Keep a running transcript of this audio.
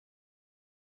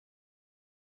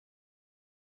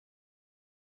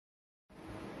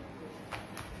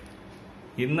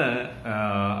ഇന്ന്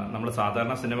നമ്മൾ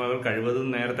സാധാരണ സിനിമകൾ കഴിവതും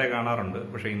നേരത്തെ കാണാറുണ്ട്.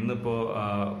 പക്ഷെ ഇന്നിപ്പോ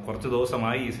കുറച്ച്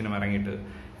ദിവസമായി ഈ സിനിമ ഇറങ്ങിയിട്ട്.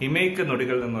 ഇമൈക്ക്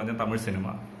നൊടികൾ എന്ന് പറഞ്ഞ തമിഴ് സിനിമ,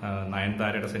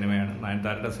 നയൻതാരയുടെ സിനിമയാണ്.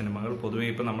 നയൻതാരയുടെ സിനിമകൾ പൊതുവെ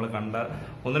ഇപ്പൊ നമ്മൾ കണ്ട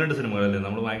ഒന്ന് രണ്ട് സിനിമകളല്ലേ,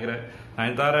 നമ്മൾ ഭയങ്കര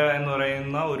നയൻതാര എന്ന്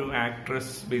പറയുന്ന ഒരു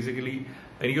ആക്ട്രസ് ബേസിക്കലി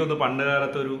എനിക്ക് തോന്നുന്നു പണ്ട്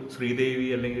കാലത്ത് ഒരു ശ്രീദേവി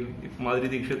അല്ലെങ്കിൽ മാധുരി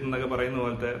ദീക്ഷിത് എന്നൊക്കെ പറയുന്ന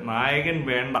പോലത്തെ നായകൻ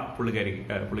വേണ്ട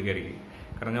പുള്ളിക്കാരിക്ക്.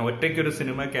 കാരണം ഒറ്റയ്ക്കൊരു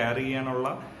സിനിമ ക്യാരി ചെയ്യാനുള്ള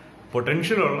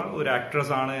പൊട്ടൻഷ്യലുള്ള ഒരു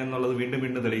ആക്ട്രസ് ആണ് എന്നുള്ളത് വീണ്ടും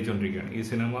വീണ്ടും തെളിയിച്ചുകൊണ്ടിരിക്കുകയാണ്. ഈ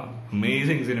സിനിമ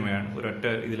അമേസിങ് സിനിമയാണ്. ഒരൊറ്റ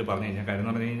ഇതിൽ പറഞ്ഞു കഴിഞ്ഞാൽ, കാര്യം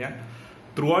എന്ന് പറഞ്ഞു കഴിഞ്ഞാൽ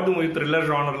through out the movie thriller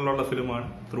ജോണറിലുള്ള ഫിലിമാണ്.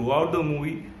 ത്രൂ ഔട്ട് ദ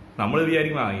മൂവി നമ്മൾ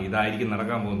വിചാരിക്കും ഇതായിരിക്കും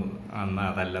നടക്കാൻ പോകുന്നത്, എന്നാൽ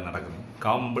അതല്ല നടക്കുന്നത്.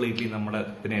 കംപ്ലീറ്റ്ലി നമ്മുടെ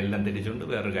ഇതിനെല്ലാം തിരിച്ചുകൊണ്ട്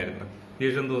വേറൊരു കാര്യം നടക്കും.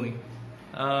 ശേഷം തോന്നി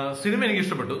സിനിമ എനിക്ക്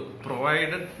ഇഷ്ടപ്പെട്ടു.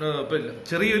 പ്രൊവൈഡഡ്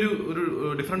ചെറിയൊരു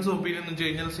ഡിഫറൻസ് ഓഫ് ഒപ്പീനിയൻ എന്ന് വെച്ച്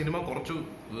കഴിഞ്ഞാൽ സിനിമ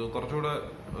കുറച്ചുകൂടെ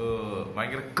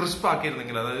ഭയങ്കര ക്രിസ്പ്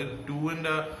ആക്കിയിരുന്നെങ്കിൽ, അതായത്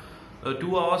 2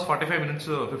 hours 45 minutes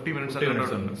 50 minutes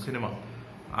ഒക്കെ സിനിമ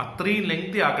അത്രയും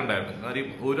ലെങ്തി ആക്കണ്ടായിരുന്നു. കാര്യം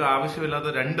ഒരു ആവശ്യമില്ലാത്ത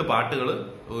 2 പാട്ടുകൾ,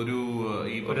 ഒരു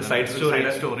സൈഡ്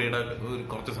സ്റ്റോറിയുടെ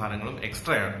കുറച്ച് സാധനങ്ങളും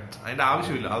എക്സ്ട്രാ ആണ്. അതിന്റെ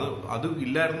ആവശ്യമില്ല. അത്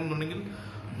ഇല്ലായിരുന്നുണ്ടെങ്കിൽ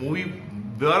മൂവി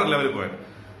വേറെ ലെവലിൽ പോയത്.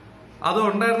 അത്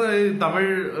ഉണ്ടായിരുന്ന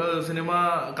തമിഴ് സിനിമ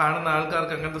കാണുന്ന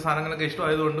ആൾക്കാർക്ക് അങ്ങനത്തെ സാധനങ്ങളൊക്കെ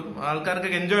ഇഷ്ടമായതുകൊണ്ടും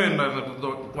ആൾക്കാർക്കൊക്കെ എൻജോയ്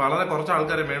ഉണ്ടായിരുന്നു. വളരെ കുറച്ച്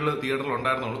ആൾക്കാരെ മേളിൽ തിയേറ്ററിൽ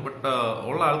ഉണ്ടായിരുന്നുള്ളൂ. ബട്ട്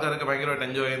ഉള്ള ആൾക്കാരൊക്കെ ഭയങ്കരമായിട്ട്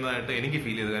എൻജോയ് ചെയ്യുന്നതായിട്ട് എനിക്ക്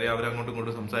ഫീൽ ചെയ്തു. കാര്യം അവരങ്ങോട്ടും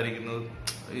ഇങ്ങോട്ടും സംസാരിക്കുന്നത്,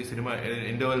 ഈ സിനിമ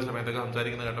ഇന്റർവെൽ സമയത്തൊക്കെ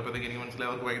സംസാരിക്കുന്നത് കണ്ടപ്പോഴത്തേക്ക് എനിക്ക് മനസ്സിലായി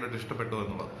അവർക്ക് ഭയങ്കരമായിട്ട് ഇഷ്ടപ്പെട്ടു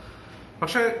എന്നുള്ളത്.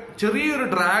 പക്ഷെ ചെറിയൊരു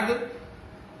ഡ്രാഗ്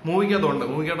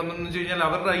മൂവിക്കകത്തുണ്ടെന്ന് വെച്ച് കഴിഞ്ഞാൽ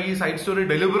അവരുടെ ഈ സൈഡ് സ്റ്റോറി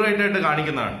ഡെലിബറേറ്റ് ആയിട്ട്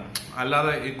കാണിക്കുന്നതാണ്.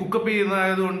 അല്ലാതെ കുക്കപ്പ്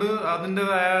ചെയ്യുന്നതായതുകൊണ്ട്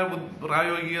അതിന്റേതായ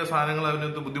പ്രായോഗിക സാധനങ്ങൾ,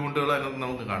 അതിനകത്ത് ബുദ്ധിമുട്ടുകൾ അതിനകത്ത്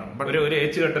നമുക്ക് കാണും. ഒരു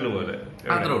ഏച്ചുകെട്ടൽ പോലെ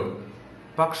അത്രേ ഉള്ളൂ.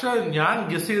 പക്ഷെ ഞാൻ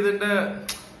ഗസ് ചെയ്തിട്ട്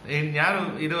ഞാൻ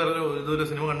ഇതുവരെ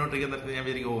സിനിമ കണ്ടോണ്ടിരിക്കുന്ന നേരത്തെ ഞാൻ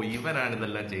വിചാരിക്കും ഇവനാണ്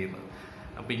ഇതെല്ലാം ചെയ്യുന്നത്,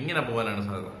 അപ്പൊ ഇങ്ങനെ പോകാനാണ്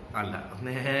സാധ്യത. അല്ല,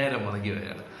 നേരെ മടക്കി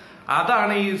വരികയാണ്.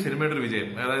 അതാണ് ഈ സിനിമയുടെ ഒരു വിജയം.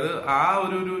 അതായത് ആ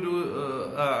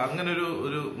അങ്ങനെ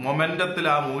ഒരു മൊമെന്റത്തിൽ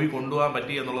ആ മൂവി കൊണ്ടുപോകാൻ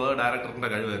പറ്റി എന്നുള്ളത് ഡയറക്ടറിന്റെ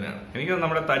കഴിവ് തന്നെയാണ്. എനിക്ക്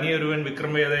നമ്മുടെ തനിയൊരുവൻ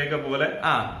വിക്രം വേദയൊക്കെ പോലെ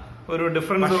ഒരു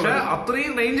ഡിഫറൻസ്. പക്ഷെ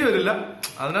അത്രയും റേഞ്ച് വരില്ല.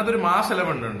 അതിനകത്തൊരു മാസ്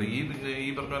എലമെന്റ് ഉണ്ട്. ഈ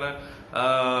പറഞ്ഞ പോലെ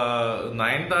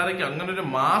നയൻതാരയ്ക്ക് അങ്ങനെ ഒരു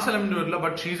മാസ് എലമെന്റ് വരില്ല.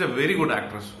 But she's A very good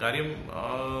actress. കാര്യം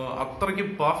അത്രയ്ക്ക്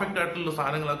പെർഫെക്റ്റ് ആയിട്ടുള്ള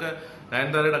സാധനങ്ങളൊക്കെ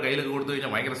നയൻതാരയുടെ കയ്യിലൊക്കെ കൊടുത്തു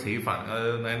കഴിഞ്ഞാൽ ഭയങ്കര സേഫാണ്.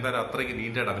 നയൻതാര അത്രയ്ക്ക്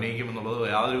നീറ്റായിട്ട് അഭിനയിക്കും എന്നുള്ളത്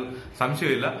യാതൊരു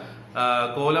സംശയമില്ല.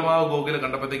 കോലമാവ് ഗോകുല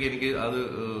കണ്ടപ്പോഴത്തേക്ക് എനിക്ക് അത്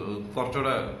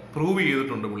കുറച്ചുകൂടെ പ്രൂവ്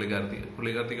ചെയ്തിട്ടുണ്ട്.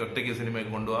 പുള്ളിക്കാരത്തിക്ക് ഒറ്റയ്ക്ക്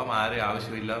സിനിമയൊക്കെ കൊണ്ടുപോകാം, ആരെയും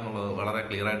ആവശ്യമില്ല എന്നുള്ളത് വളരെ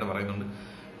ക്ലിയർ ആയിട്ട് പറയുന്നുണ്ട്.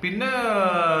 പിന്നെ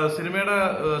സിനിമയുടെ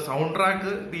സൗണ്ട്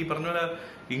ട്രാക്ക് ഈ പറഞ്ഞ പോലെ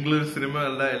ഇംഗ്ലീഷ്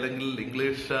സിനിമകളുടെ അല്ലെങ്കിൽ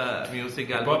ഇംഗ്ലീഷ്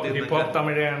മ്യൂസിക്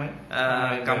തമിഴാണ്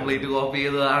കംപ്ലീറ്റ് കോപ്പി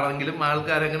ചെയ്തതാണെങ്കിലും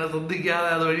ആൾക്കാരങ്ങനെ ശ്രദ്ധിക്കാതെ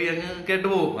അതുവഴി അങ്ങ്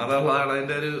കേട്ടുപോകും. അതാണ്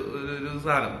അതിന്റെ ഒരു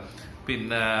സാധനം.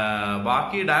 പിന്നെ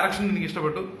ബാക്കി ഡയറക്ഷൻ എനിക്ക്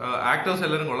ഇഷ്ടപ്പെട്ടു. ആക്ടേഴ്സ്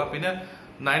എല്ലാവരും കൊള്ളാം. പിന്നെ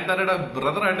നയൻതാരയുടെ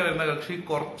ബ്രദറായിട്ട് വരുന്ന കക്ഷി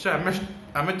കുറച്ച്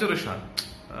അമച്ചറിഷാണ്.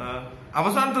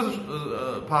 അവസാനത്തെ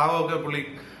ഭാഗമൊക്കെ പുള്ളി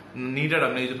നീറ്റായിട്ട്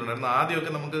അഭിനയിച്ചിട്ടുണ്ടായിരുന്നു.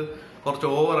 ആദ്യമൊക്കെ നമുക്ക് കുറച്ച്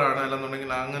ഓവറാണ്,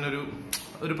 അല്ലെന്നുണ്ടെങ്കിൽ അങ്ങനെ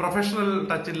ഒരു പ്രൊഫഷണൽ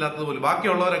ടച്ച് ഇല്ലാത്തത് പോലും.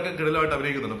 ബാക്കിയുള്ളവരൊക്കെ കിടലമായിട്ട്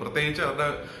അഭിനയിക്കുന്നുണ്ട്. പ്രത്യേകിച്ച് അവരുടെ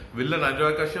വില്ലൻ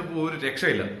അനുരാഗ് കശ്യപ് ഒരു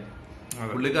രക്ഷയില്ല.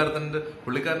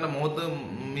 പുള്ളിക്കാരന്റെ മുഖത്ത്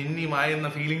മിന്നി മായുന്ന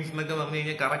ഫീലിങ്സ് എന്നൊക്കെ പറഞ്ഞു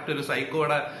കഴിഞ്ഞാൽ കറക്റ്റ് ഒരു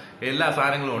സൈക്കോയുടെ എല്ലാ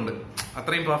സാധനങ്ങളും ഉണ്ട്.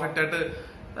 അത്രയും പെർഫെക്റ്റ് ആയിട്ട്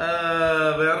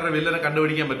വേറൊരു വില്ലനെ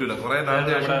കണ്ടുപിടിക്കാൻ പറ്റൂല. കുറെ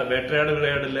വേട്ടയാട്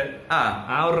വിളയാടില്ലേ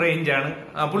ആ ഒരു റേഞ്ചാണ്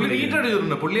പുള്ളി നീറ്റായിട്ട്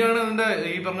ചെയ്തിട്ടുണ്ട്. പുള്ളിയാണ് അതിന്റെ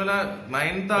ഈ പറഞ്ഞ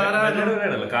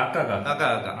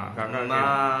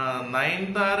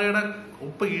നയൻതാരയുടെ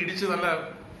ഉപ്പ് ഇടിച്ച് നല്ല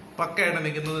പക്കയായിട്ട്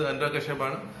നിൽക്കുന്നത് Anurag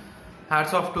കശ്യപാണ്.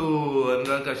 Hats of two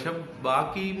Anurag Kashyap.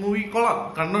 ബാക്കി മൂവി കൊള്ളാം,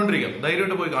 കണ്ടോണ്ടിരിക്കാം,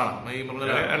 ധൈര്യമായിട്ട് പോയി കാണാം. ഈ പറഞ്ഞ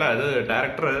അല്ല, ഇത്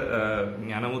ഡയറക്ടർ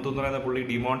ജ്ഞാനമുത്തു എന്ന് പറയുന്ന പുള്ളി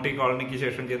ഡിമോണ്ടി കോളനിക്ക്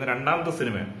ശേഷം ചെയ്യുന്ന രണ്ടാമത്തെ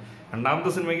സിനിമയാണ്. രണ്ടാമത്തെ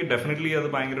സിനിമയ്ക്ക് ഡെഫിനറ്റ്ലി അത്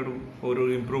ഭയങ്കര ഒരു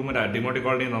ഇമ്പ്രൂവ്മെന്റ് ആണ്. ഡിമോണ്ടി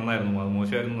കോളനി നന്നായിരുന്നു, അത്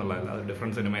മോശമായിരുന്നു എന്നുള്ളതല്ല, അത്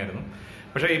ഡിഫറൻറ്റ് സിനിമയായിരുന്നു.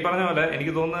 പക്ഷെ ഈ പറഞ്ഞ പോലെ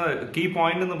എനിക്ക് തോന്നുന്ന കീ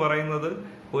പോയിന്റ് എന്ന് പറയുന്നത്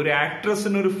ഒരു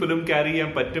ആക്ട്രസിന് ഒരു ഫിലിം ക്യാരി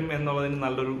ചെയ്യാൻ പറ്റും എന്നുള്ളതിന്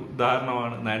നല്ലൊരു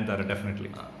ഉദാഹരണമാണ് നയൻതാര.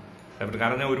 ഡെഫിനറ്റ്ലി.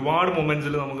 കാരണം ഒരുപാട്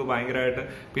മൊമെന്റ്സിൽ നമുക്ക് ഭയങ്കരമായിട്ട്,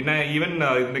 പിന്നെ ഈവൻ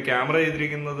ഇതിന്റെ ക്യാമറ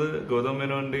ചെയ്തിരിക്കുന്നത് ഗൗതം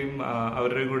മേനോന്റെയും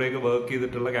അവരുടെ കൂടെയൊക്കെ വർക്ക്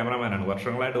ചെയ്തിട്ടുള്ള ക്യാമറമാനാണ്.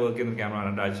 വർഷങ്ങളായിട്ട് വർക്ക് ചെയ്യുന്ന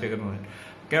ക്യാമറമാനാണ് രാജശേഖരൻ.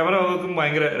 ക്യാമറ വർക്കും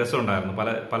ഭയങ്കര രസമുണ്ടായിരുന്നു.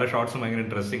 പല ഷോട്ട്സും ഭയങ്കര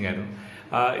ഇൻട്രസ്റ്റിംഗ് ആയിരുന്നു.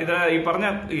 ഇത് ഈ പറഞ്ഞ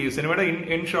ഈ സിനിമയുടെ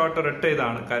ഇൻ ഷോട്ട് ഒരൊറ്റ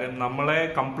ഇതാണ്. കാര്യം നമ്മളെ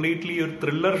കംപ്ലീറ്റ്ലി ഒരു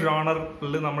ത്രില്ലർ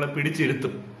ജോണറിൽ നമ്മളെ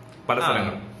പിടിച്ചിരുത്തും പല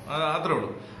സ്ഥലങ്ങളും. അത്രേ ഉള്ളൂ.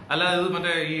 അല്ല, ഇത്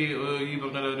മറ്റേ ഈ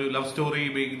പറഞ്ഞ ഒരു ലവ് സ്റ്റോറി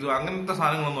ഇത് അങ്ങനത്തെ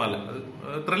സാധനങ്ങളൊന്നും അല്ല. അത്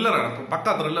ത്രില്ലറാണ്, പക്ക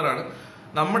ത്രില്ലറാണ്.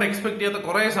 നമ്മുടെ എക്സ്പെക്ട് ചെയ്യാത്ത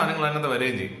കുറെ സാധനങ്ങൾ അതിനകത്ത്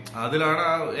വരികയും ചെയ്യും. അതിലാണ്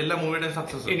എല്ലാ മൂവിയുടെയും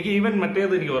സക്സസ്. എനിക്ക് ഈവൻ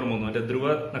മറ്റേത് എനിക്ക് ഓർമ്മ വന്നു, മറ്റേ ധ്രുവ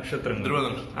നക്ഷത്രം.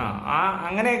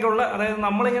 അങ്ങനെയൊക്കെയുള്ള, അതായത്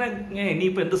നമ്മളിങ്ങനെ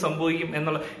ഇനിയിപ്പോ എന്ത് സംഭവിക്കും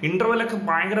എന്നുള്ള ഇന്റർവെലൊക്കെ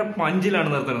ഭയങ്കര പഞ്ചിലാണ്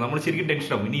നിർത്തുന്നത്. നമ്മൾ ശരിക്കും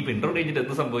ടെൻഷൻ ആവും, ഇനിയിപ്പോ ഇന്റർവ്യൂ കഴിഞ്ഞിട്ട്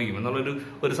എന്ത് സംഭവിക്കും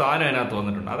എന്നുള്ളൊരു സാധനം അതിനകത്ത്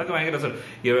വന്നിട്ടുണ്ട്. അതൊക്കെ ഭയങ്കര രസം.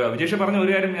 വിജേഷ് പറഞ്ഞ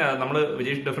ഒരു കാര്യം, നമ്മൾ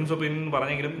വിജേഷ് ഡിഫറൻസ് ഒപ്പീനിയൻ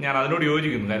പറഞ്ഞെങ്കിലും ഞാൻ അതിനോട്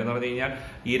യോജിക്കുന്നു. കാര്യം എന്ന് പറഞ്ഞു കഴിഞ്ഞാൽ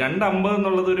ഈ 2:50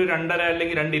 എന്നുള്ളത് ഒരു 2:30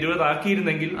 അല്ലെങ്കിൽ 2:20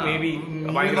 ആക്കിയിരുന്നെങ്കിൽ മേ ബി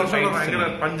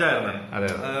പഞ്ചായിരുന്നു. അതെ,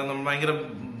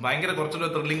 ഭയങ്കര കുറച്ചുകൂടെ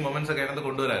ത്രില്ലിംഗ് മൊമെന്റ്സ് ഒക്കെ അതിനകത്ത്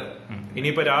കൊണ്ടുവരായിരുന്നു.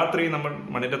 ഇനിയിപ്പോ രാത്രി നമ്മൾ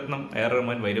മണിരത്നം, എ.ആർ.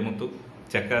 റഹ്മാൻ, വൈരമുത്തു,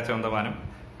 ചക്കാച്ചവന്തമാനം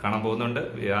കാണാൻ പോകുന്നുണ്ട്.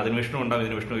 അതിന് വിഷ്ണു ഉണ്ടാവും,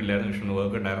 ഇതിന് വിഷ്ണു ഇല്ലായിരുന്നു, വിഷ്ണു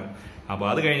വർക്ക് ഉണ്ടായിരുന്നു. അപ്പൊ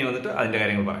അത് കഴിഞ്ഞ് വന്നിട്ട് അതിന്റെ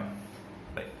കാര്യങ്ങൾ പറയാം.